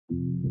Hi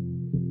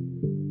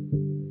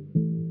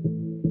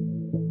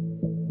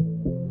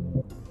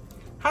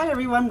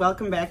everyone,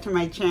 welcome back to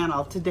my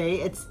channel.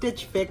 Today it's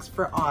Stitch Fix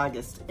for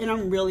August and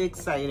I'm really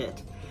excited.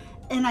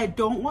 And I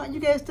don't want you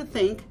guys to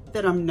think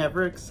that I'm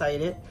never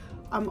excited.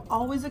 I'm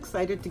always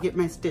excited to get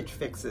my Stitch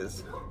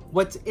Fixes.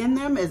 What's in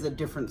them is a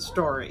different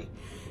story.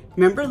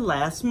 Remember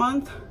last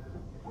month?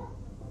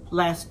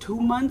 Last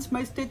 2 months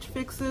my Stitch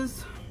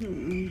Fixes?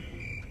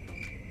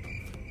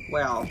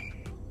 Well,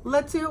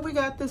 let's see what we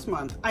got this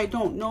month. I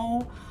don't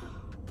know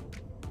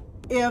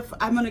if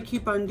I'm gonna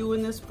keep on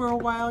doing this for a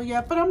while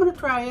yet, but I'm gonna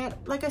try it.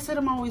 Like I said,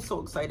 I'm always so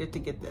excited to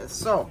get this.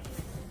 So,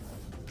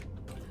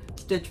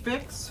 Stitch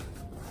Fix.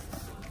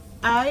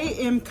 I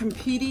am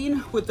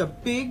competing with a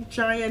big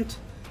giant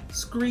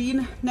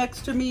screen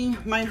next to me.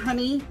 My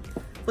honey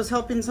was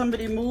helping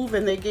somebody move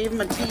and they gave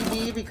him a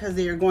TV because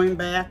they are going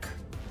back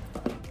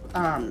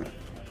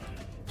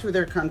to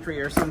their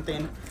country or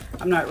something.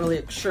 I'm not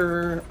really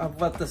sure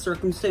of what the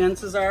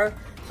circumstances are.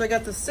 So I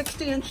got the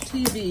 60-inch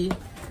TV,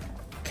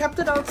 kept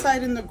it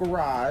outside in the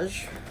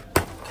garage,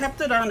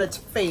 kept it on its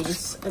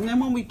face, and then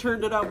when we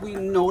turned it up, we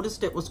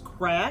noticed it was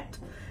cracked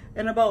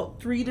in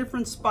about 3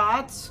 different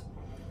spots.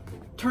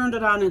 Turned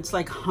it on, it's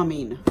like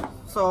humming.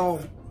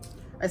 So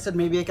I said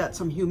maybe it got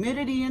some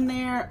humidity in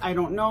there, I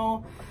don't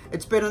know.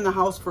 It's been in the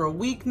house for a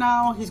week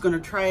now. He's gonna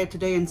try it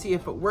today and see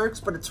if it works,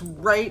 but it's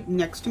right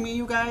next to me,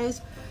 you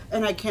guys,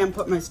 and I can't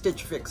put my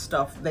Stitch Fix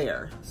stuff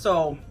there.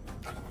 So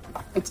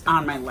it's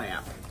on my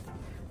lap,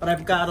 but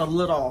I've got a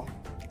little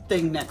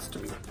thing next to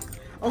me.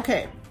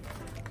 Okay,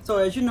 so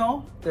as you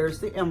know, there's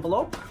the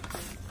envelope.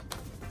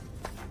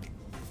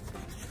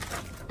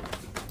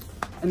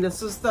 And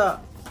this is the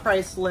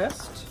price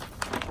list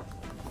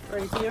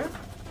right here.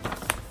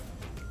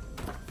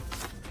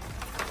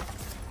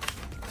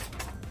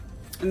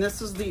 And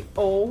this is the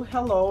Oh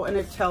Hello, and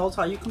it tells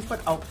how you can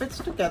put outfits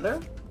together.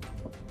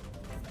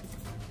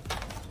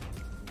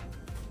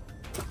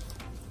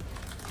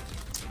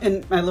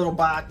 And my little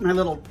box, my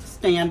little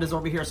stand is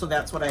over here, so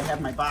that's what I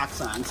have my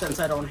box on, since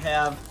I don't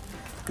have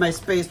my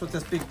space with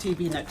this big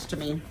TV next to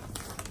me.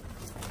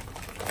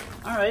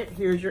 All right,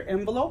 here's your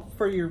envelope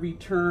for your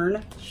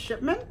return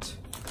shipment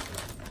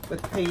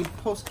with paid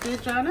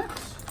postage on it.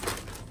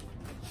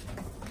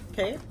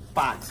 Okay,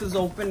 box is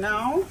open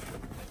now.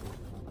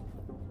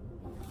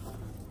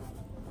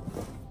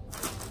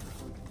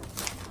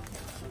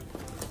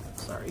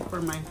 Sorry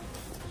for my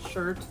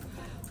shirt.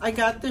 I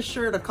got this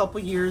shirt a couple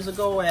years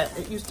ago at,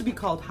 it used to be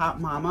called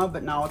Hot Mama,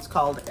 but now it's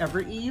called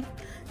EVEREVE,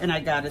 and I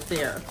got it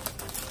there.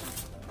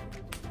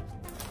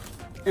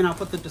 And I'll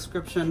put the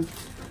description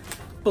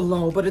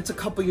below, but it's a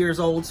couple years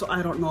old, so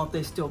I don't know if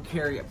they still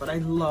carry it, but I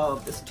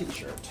love this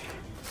t-shirt.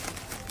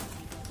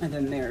 And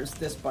then there's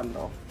this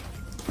bundle.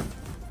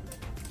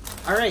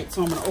 All right,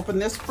 so I'm gonna open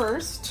this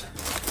first.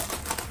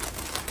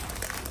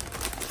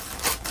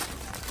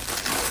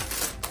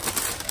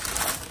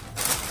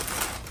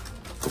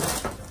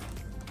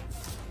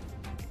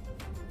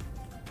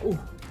 Oh,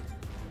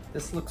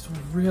 this looks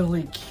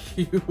really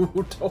cute.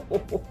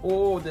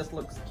 Oh, this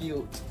looks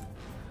cute.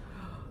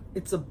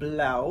 It's a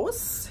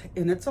blouse,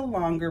 and it's a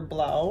longer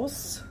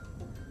blouse,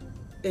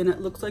 and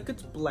it looks like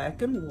it's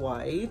black and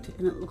white,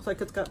 and it looks like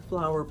it's got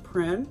flower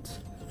print,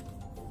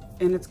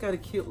 and it's got a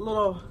cute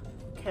little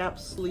cap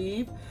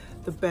sleeve.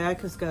 The back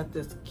has got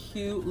this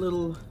cute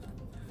little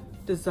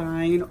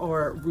design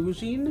or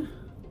ruching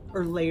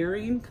or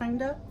layering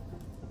kinda.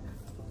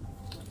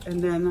 And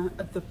then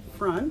at the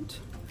front,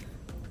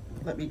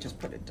 let me just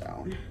put it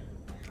down.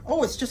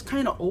 Oh, it's just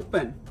kind of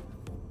open.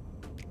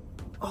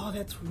 Oh,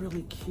 that's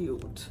really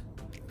cute.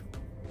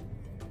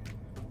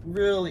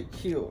 Really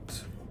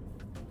cute.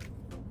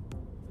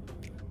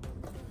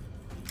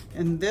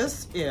 And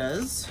this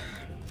is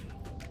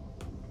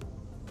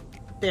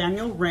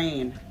Daniel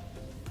Rain.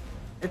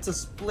 It's a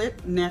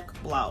split neck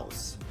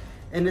blouse,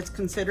 and it's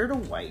considered a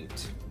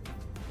white.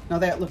 Now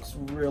that looks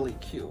really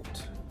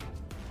cute.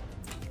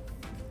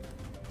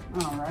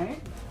 All right,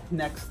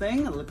 next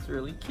thing, it looks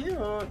really cute.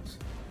 All right,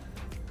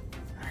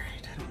 I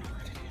don't know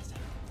what it is.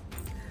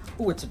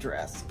 Oh, it's a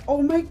dress.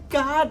 Oh my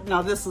God,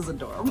 now this is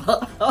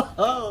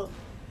adorable.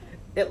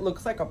 It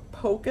looks like a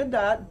polka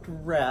dot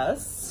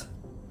dress,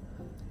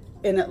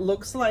 and it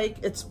looks like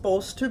it's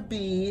supposed to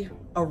be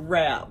a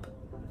wrap,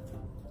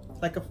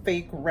 like a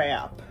fake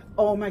wrap.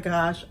 Oh my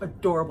gosh,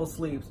 adorable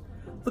sleeves.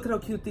 Look at how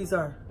cute these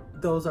are.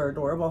 Those are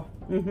adorable.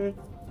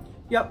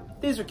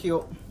 Yep, these are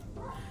cute.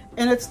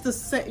 And it's the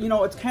same, you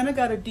know, it's kind of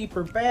got a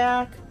deeper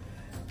back,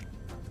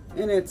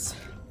 and it's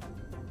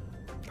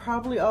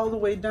probably all the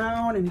way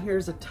down, and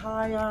here's a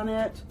tie on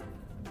it.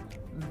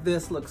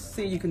 This looks,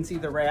 see, you can see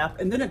the wrap,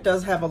 and then it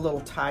does have a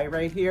little tie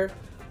right here.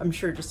 I'm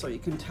sure just so you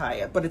can tie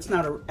it, but it's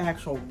not an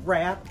actual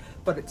wrap,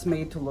 but it's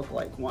made to look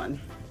like one.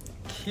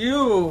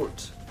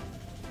 Cute.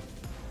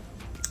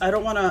 I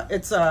don't want to,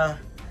 it's a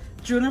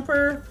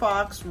Juniper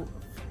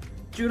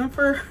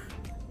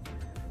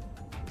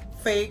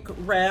fake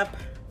wrap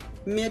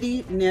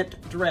midi knit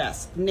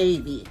dress,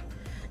 navy.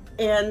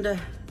 And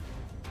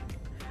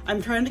I'm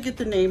trying to get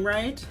the name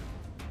right.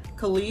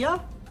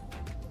 Kalia.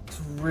 It's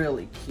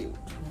really cute.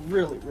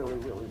 Really, really,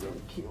 really,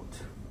 really cute.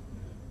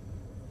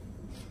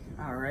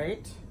 All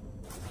right.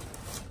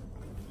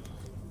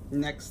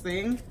 Next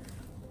thing,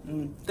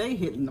 they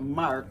hitting the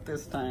mark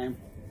this time.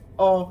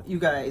 Oh, you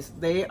guys,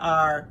 they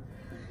are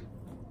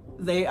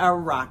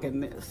rocking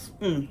this.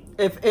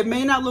 If it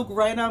may not look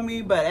right on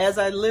me, but as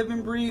I live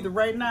and breathe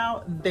right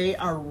now, they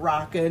are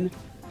rocking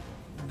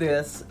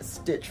this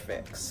Stitch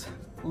Fix.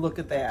 Look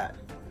at that,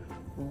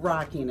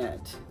 rocking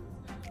it.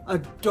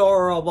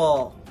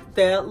 Adorable.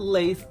 That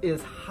lace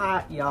is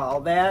hot, y'all.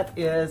 That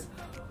is,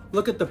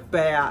 look at the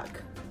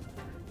back.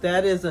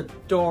 That is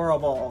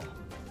adorable.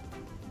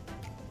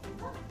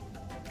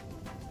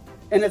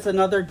 And it's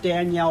another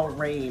Danielle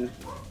Rain.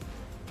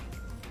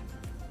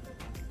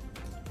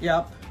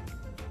 Yep.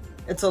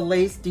 It's a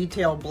lace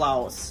detail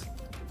blouse.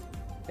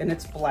 And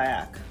it's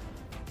black.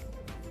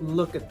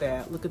 Look at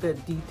that. Look at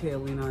that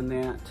detailing on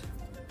that.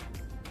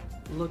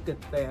 Look at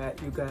that,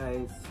 you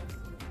guys.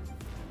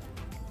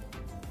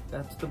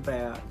 That's the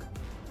back.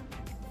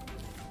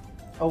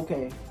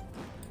 Okay.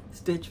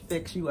 Stitch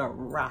Fix, you are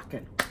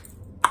rocking.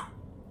 All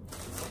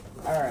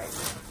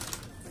right.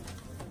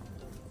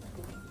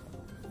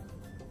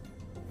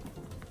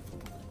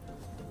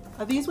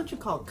 Are these what you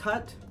call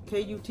cut?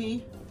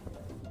 K-U-T?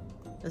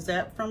 Is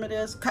that from it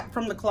is? Cut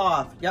from the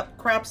cloth. Yep,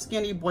 crop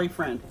skinny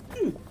boyfriend.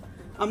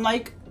 I'm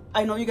like,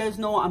 I know you guys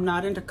know I'm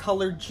not into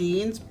colored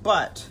jeans,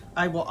 but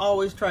I will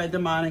always try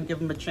them on and give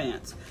them a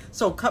chance.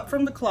 So cut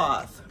from the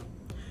cloth.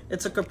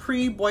 It's a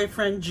capri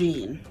boyfriend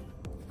jean.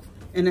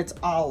 And it's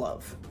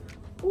olive.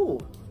 Ooh,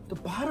 the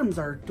bottoms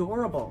are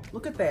adorable.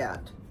 Look at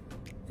that.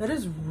 That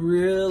is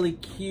really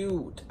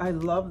cute. I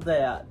love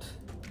that.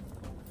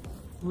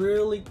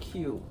 Really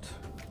cute.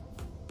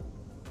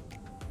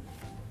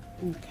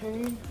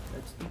 Okay,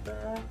 that's the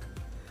back.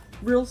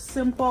 Real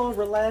simple,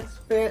 relaxed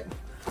fit.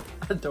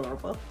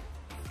 Adorable.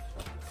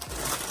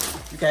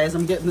 You guys,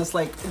 I'm getting this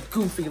like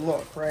goofy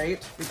look,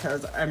 right?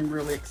 Because I'm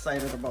really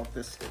excited about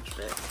this Stitch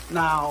Fit.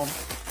 Now,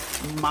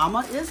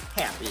 Mama is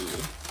happy.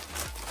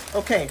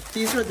 Okay,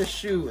 these are the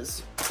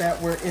shoes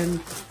that were in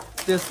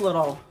this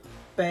little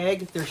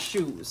bag. They're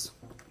shoes.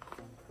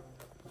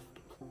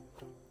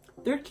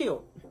 They're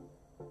cute.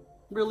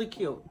 Really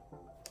cute.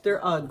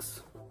 They're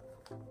Uggs.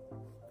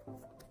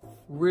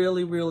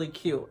 Really, really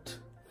cute.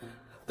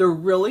 They're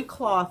really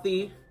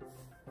clothy,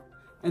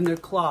 and they're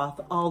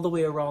cloth all the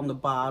way around the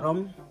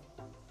bottom,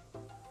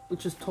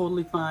 which is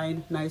totally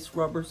fine. Nice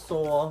rubber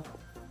sole.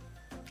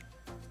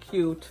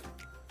 Cute.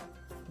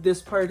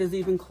 This part is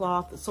even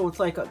cloth, so it's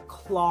like a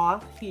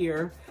cloth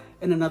here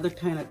and another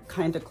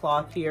kind of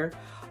cloth here.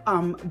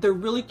 They're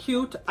really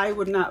cute. I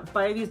would not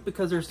buy these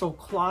because they're so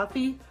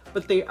clothy,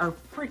 but they are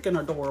freaking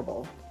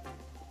adorable.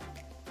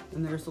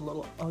 And there's a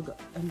little Ugg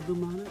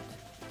emblem on it.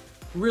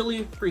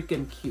 Really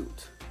freaking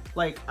cute.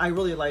 Like, I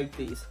really like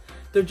these.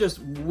 They're just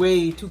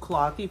way too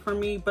clothy for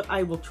me, but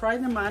I will try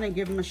them on and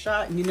give them a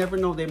shot, and you never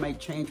know, they might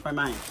change my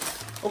mind.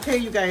 Okay,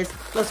 you guys,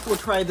 let's go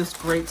try this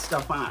great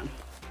stuff on.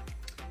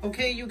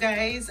 Okay, you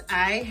guys,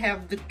 I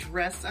have the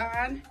dress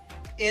on.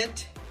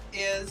 It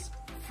is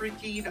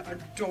freaking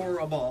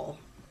adorable.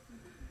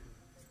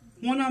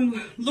 When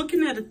I'm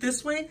looking at it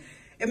this way,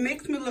 it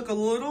makes me look a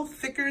little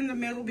thicker in the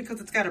middle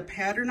because it's got a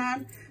pattern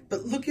on,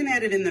 but looking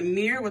at it in the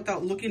mirror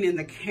without looking in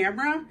the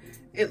camera,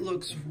 it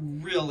looks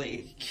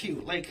really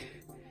cute. Like,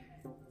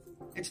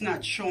 it's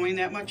not showing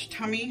that much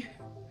tummy.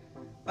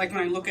 Like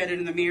when I look at it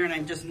in the mirror and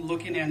I'm just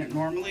looking at it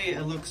normally,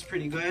 it looks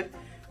pretty good.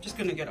 I'm just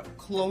gonna get up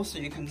close so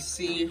you can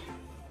see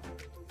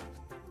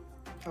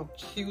how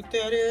cute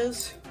that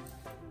is.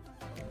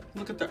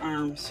 Look at the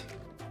arms.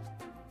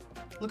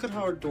 Look at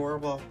how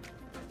adorable.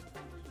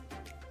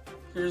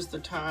 Here's the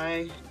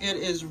tie. It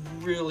is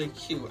really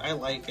cute. I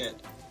like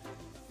it.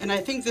 And I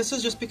think this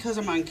is just because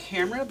I'm on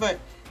camera, but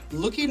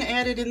looking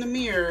at it in the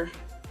mirror,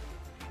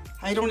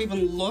 I don't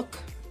even look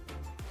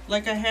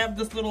like I have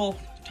this little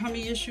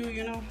tummy issue,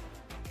 you know?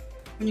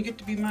 When you get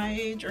to be my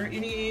age or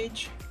any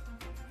age.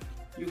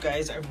 You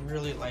guys, I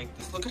really like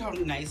this. Look at how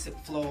nice it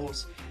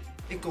flows.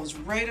 It goes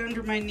right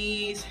under my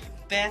knees.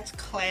 That's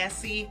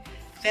classy.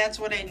 That's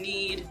what I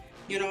need.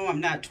 You know, I'm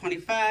not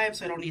 25,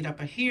 so I don't need up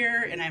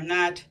here, and I'm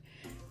not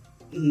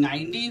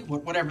 90,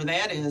 whatever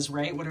that is,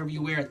 right? Whatever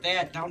you wear at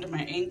that, down to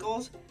my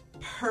ankles.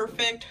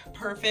 Perfect,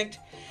 perfect.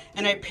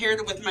 And I paired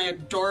it with my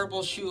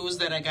adorable shoes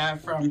that I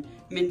got from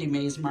Mindy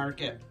May's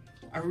Market.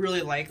 I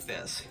really like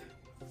this.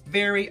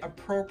 Very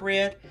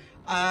appropriate,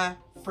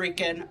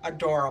 freaking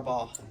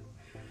adorable.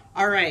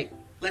 All right,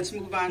 let's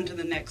move on to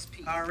the next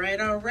piece. All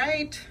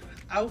right.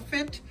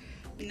 Outfit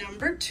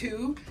number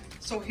 2.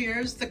 So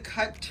here's the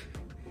cut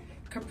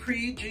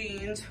capri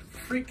jeans,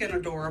 freaking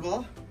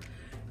adorable.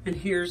 And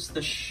here's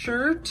the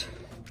shirt.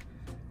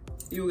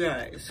 You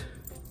guys,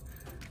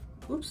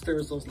 oops,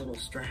 there's those little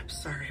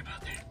straps. Sorry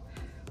about that.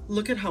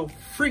 Look at how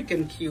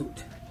freaking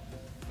cute.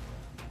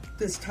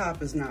 This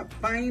top is not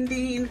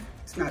binding.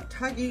 It's not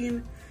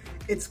tugging.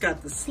 It's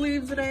got the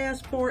sleeves that I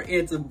asked for.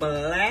 It's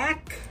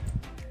black.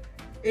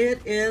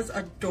 It is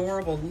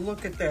adorable.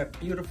 Look at that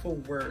beautiful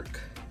work.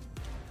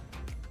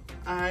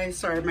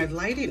 Sorry, my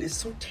lighting is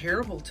so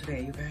terrible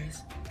today, you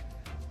guys.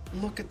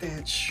 Look at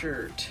that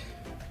shirt.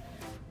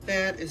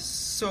 That is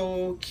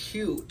so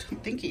cute. I'm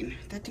thinking,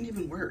 that didn't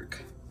even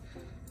work.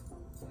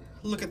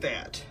 Look at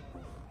that.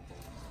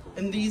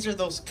 And these are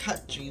those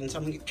cut jeans.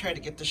 I'm gonna try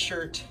to get the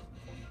shirt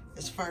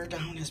as far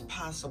down as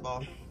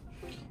possible.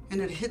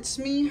 And it hits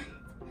me,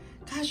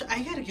 gosh,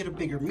 I gotta get a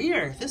bigger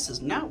mirror. This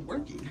is not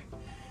working.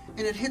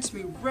 And it hits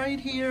me right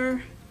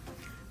here.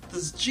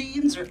 Those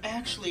jeans are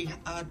actually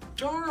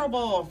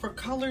adorable for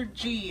colored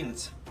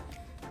jeans.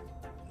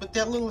 With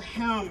that little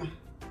hem.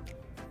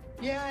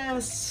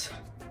 Yes.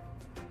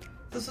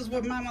 This is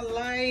what Mama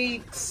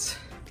likes.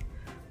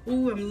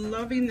 Ooh, I'm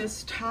loving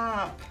this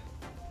top.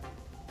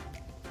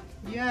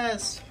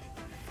 Yes.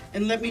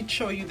 And let me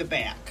show you the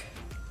back.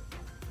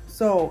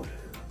 So,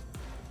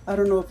 I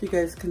don't know if you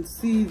guys can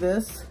see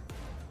this,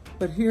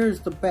 but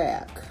here's the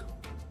back.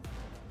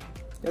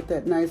 Got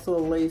that nice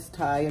little lace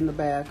tie in the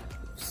back.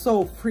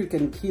 So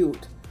freaking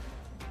cute.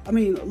 I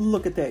mean,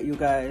 look at that, you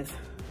guys.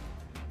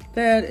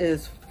 That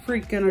is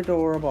freaking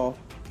adorable.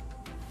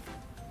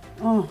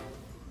 Oh,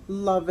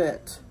 love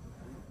it.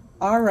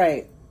 All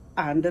right,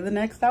 on to the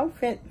next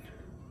outfit.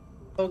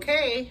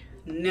 Okay,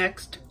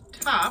 next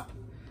top.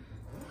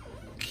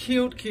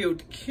 Cute,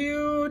 cute,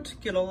 cute.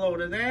 Get a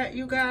load of that,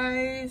 you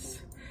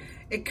guys.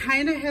 It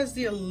kind of has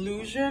the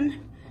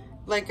illusion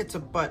like it's a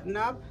button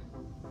up,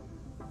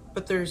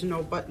 but there's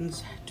no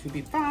buttons to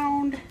be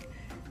found.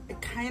 It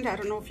kind of, I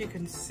don't know if you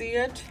can see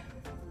it.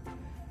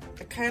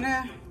 It kind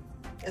of,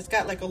 it's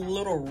got like a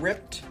little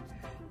ripped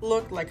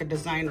look, like a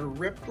designer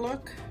ripped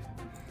look.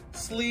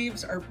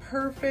 Sleeves are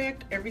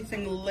perfect.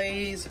 Everything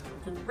lays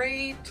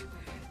great.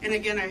 And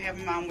again, I have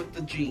them on with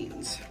the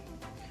jeans.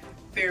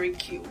 Very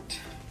cute.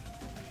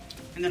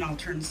 And then I'll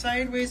turn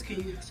sideways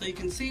so you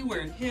can see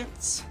where it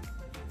hits.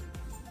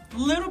 A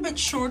little bit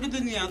shorter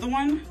than the other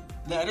one.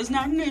 That is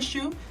not an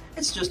issue.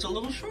 It's just a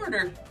little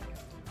shorter.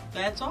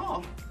 That's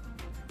all.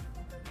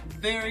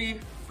 Very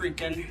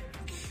freaking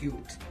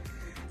cute.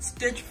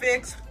 Stitch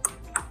Fix,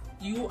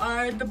 you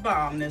are the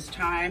bomb this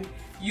time.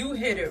 You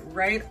hit it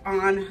right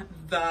on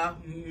the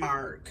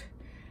mark.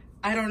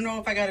 I don't know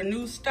if I got a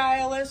new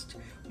stylist.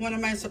 One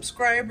of my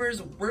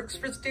subscribers works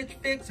for Stitch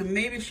Fix, and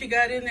maybe she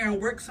got in there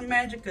and worked some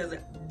magic, because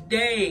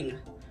dang,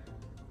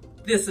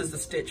 this is the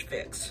Stitch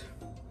Fix.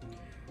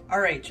 All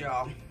right,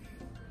 y'all.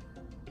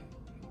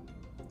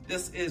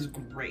 This is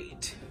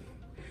great.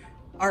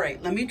 All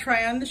right, let me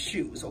try on the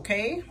shoes,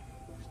 okay?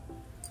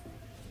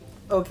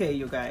 Okay,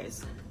 you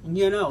guys.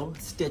 You know,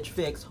 Stitch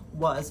Fix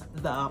was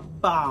the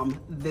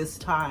bomb this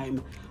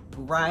time.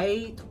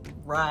 Right.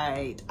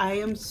 I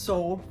am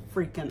so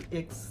freaking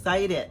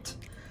excited.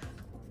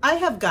 I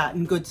have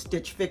gotten good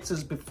Stitch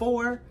Fixes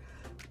before,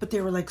 but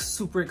they were like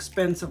super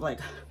expensive, like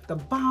the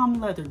bomb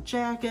leather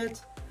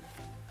jacket,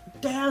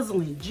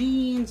 dazzling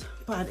jeans,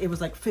 but it was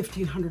like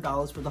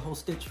 $1,500 for the whole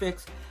Stitch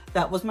Fix.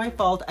 That was my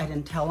fault. I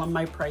didn't tell them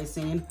my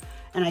pricing,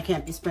 and I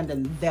can't be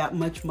spending that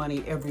much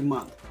money every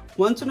month.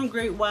 Once in a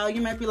great while,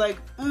 you might be like,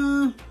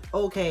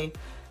 okay,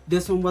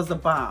 this one was a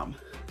bomb.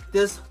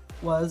 This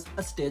was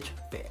a Stitch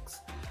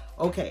Fix.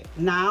 Okay,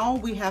 now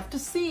we have to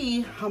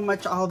see how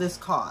much all this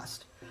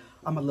cost.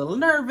 I'm a little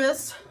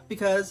nervous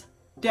because,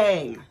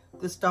 dang,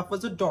 this stuff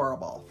was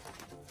adorable.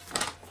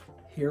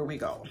 Here we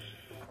go.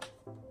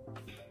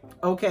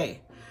 Okay,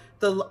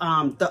 the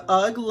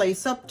UGG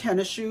lace-up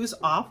tennis shoes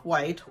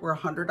off-white were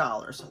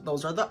 $100.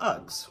 Those are the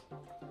UGGs.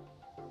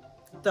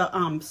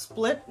 The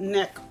split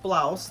neck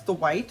blouse, the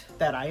white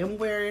that I am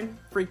wearing,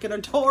 freaking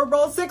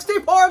adorable,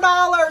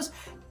 $64.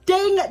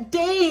 Dang,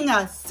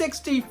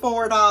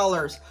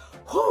 $64.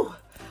 Whew,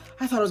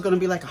 I thought it was gonna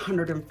be like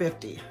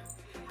 $150.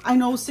 I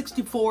know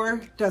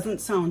 64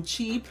 doesn't sound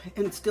cheap,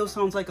 and it still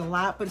sounds like a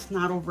lot, but it's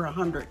not over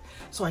 100.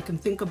 So I can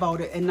think about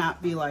it and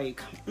not be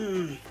like,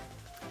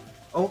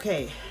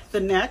 Okay, the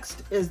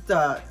next is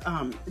the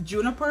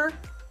Juniper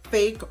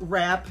Fake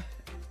Wrap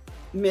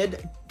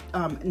Mid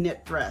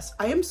Knit Dress.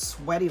 I am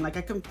sweating, like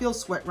I can feel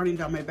sweat running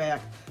down my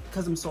back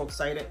because I'm so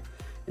excited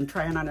and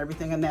trying on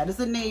everything, and that is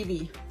a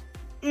navy.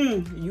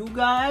 You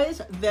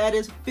guys, that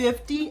is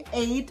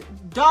 $58.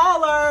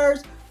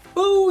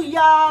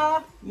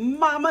 Booyah!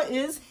 Mama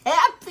is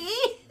happy.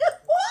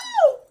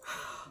 Woo!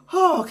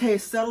 Oh, okay,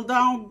 settle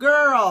down,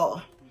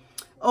 girl.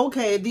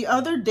 Okay, the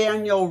other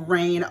Daniel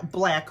Rain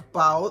black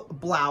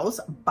blouse,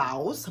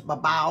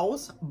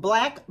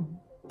 black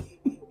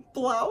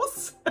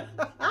blouse,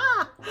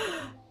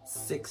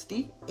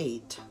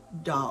 $68.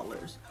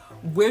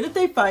 Where did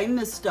they find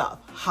this stuff?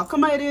 How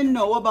come I didn't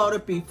know about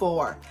it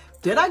before?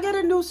 Did I get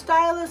a new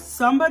stylist?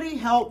 Somebody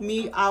help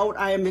me out.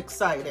 I am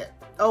excited.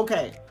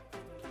 Okay,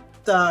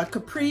 the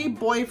Capri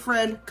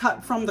Boyfriend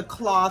cut from the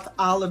cloth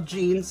olive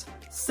jeans,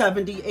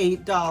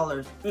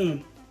 $78.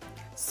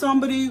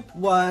 Somebody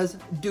was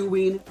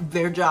doing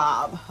their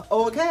job.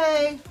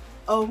 Okay.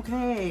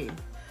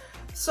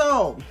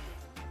 So,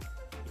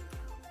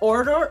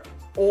 order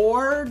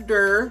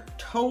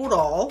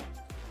total,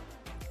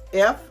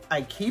 if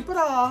I keep it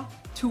all,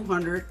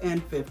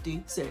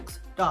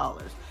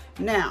 $256.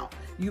 Now,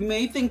 You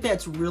may think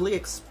that's really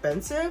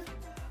expensive,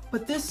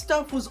 but this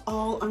stuff was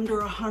all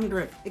under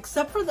 $100,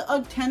 except for the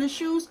UGG tennis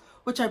shoes,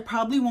 which I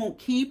probably won't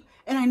keep.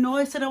 And I know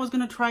I said I was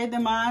gonna try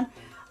them on.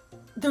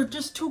 They're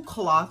just too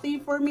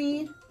clothy for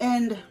me.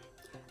 And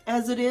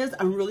as it is,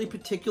 I'm really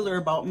particular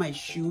about my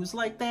shoes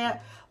like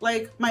that.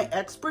 Like my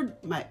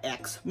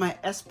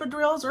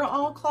espadrilles are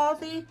all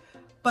clothy,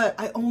 but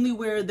I only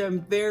wear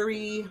them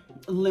very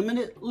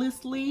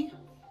limitedly.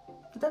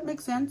 Did that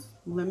make sense?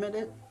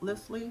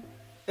 Limitedly?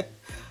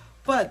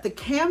 But the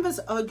canvas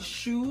UGG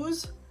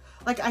shoes,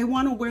 like I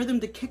want to wear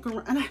them to kick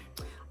around. And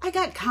I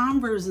got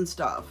Converse and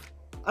stuff.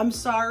 I'm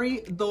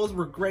sorry, those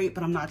were great,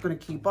 but I'm not going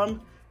to keep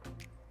them.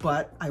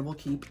 But I will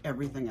keep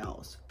everything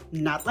else.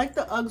 Not like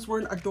the Uggs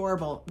weren't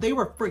adorable. They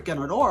were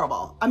freaking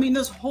adorable. I mean,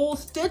 this whole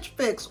Stitch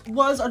Fix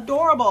was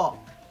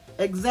adorable.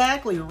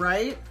 Exactly,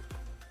 right?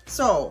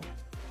 So,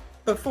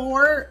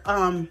 before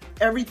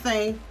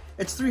everything,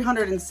 it's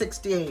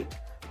 $368.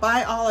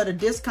 Buy all at a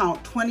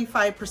discount,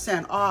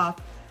 25% off,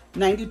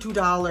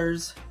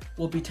 $92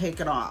 will be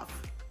taken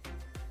off.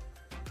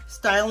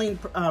 Styling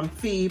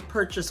fee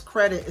purchase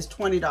credit is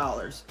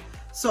 $20.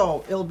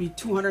 So it'll be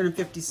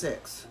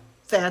 $256.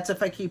 That's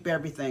if I keep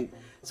everything.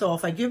 So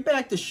if I give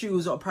back the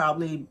shoes, it'll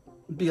probably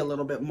be a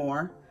little bit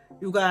more.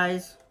 You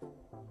guys,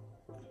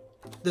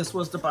 this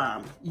was the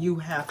bomb. You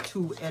have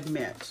to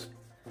admit.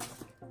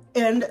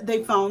 And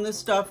they found this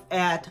stuff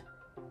at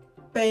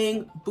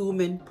bang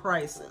booming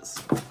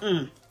prices.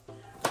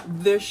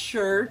 This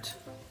shirt,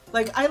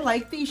 like I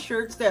like these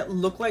shirts that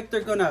look like they're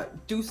gonna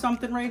do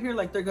something right here,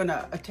 like they're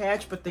gonna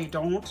attach, but they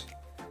don't.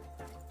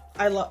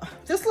 I love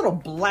this little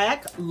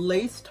black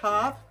lace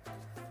top.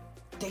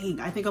 Dang,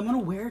 I think I'm gonna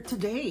wear it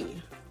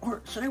today.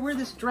 Or should I wear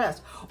this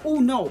dress? Oh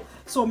no,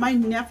 so my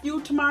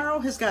nephew tomorrow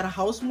has got a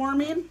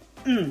housewarming.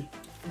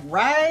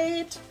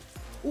 Right?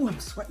 Oh, I'm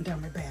sweating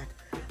down my back.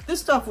 This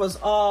stuff was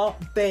all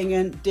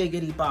banging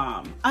diggity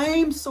bomb. I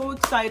am so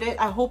excited.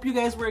 I hope you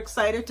guys were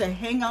excited to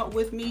hang out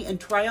with me and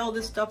try all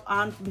this stuff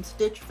on from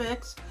Stitch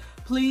Fix.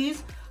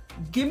 Please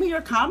give me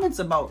your comments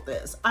about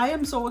this. I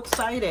am so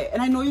excited.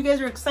 And I know you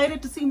guys are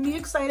excited to see me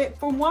excited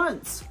for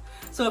once.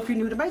 So if you're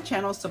new to my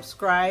channel,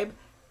 subscribe.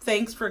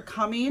 Thanks for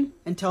coming.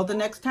 Until the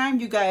next time,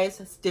 you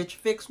guys, Stitch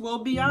Fix will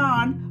be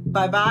on.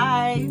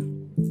 Bye-bye.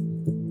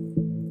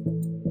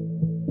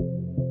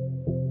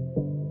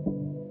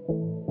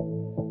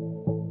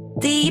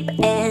 Deep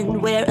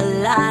end, we're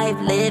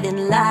alive,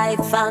 living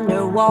life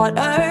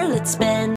underwater. Let's spend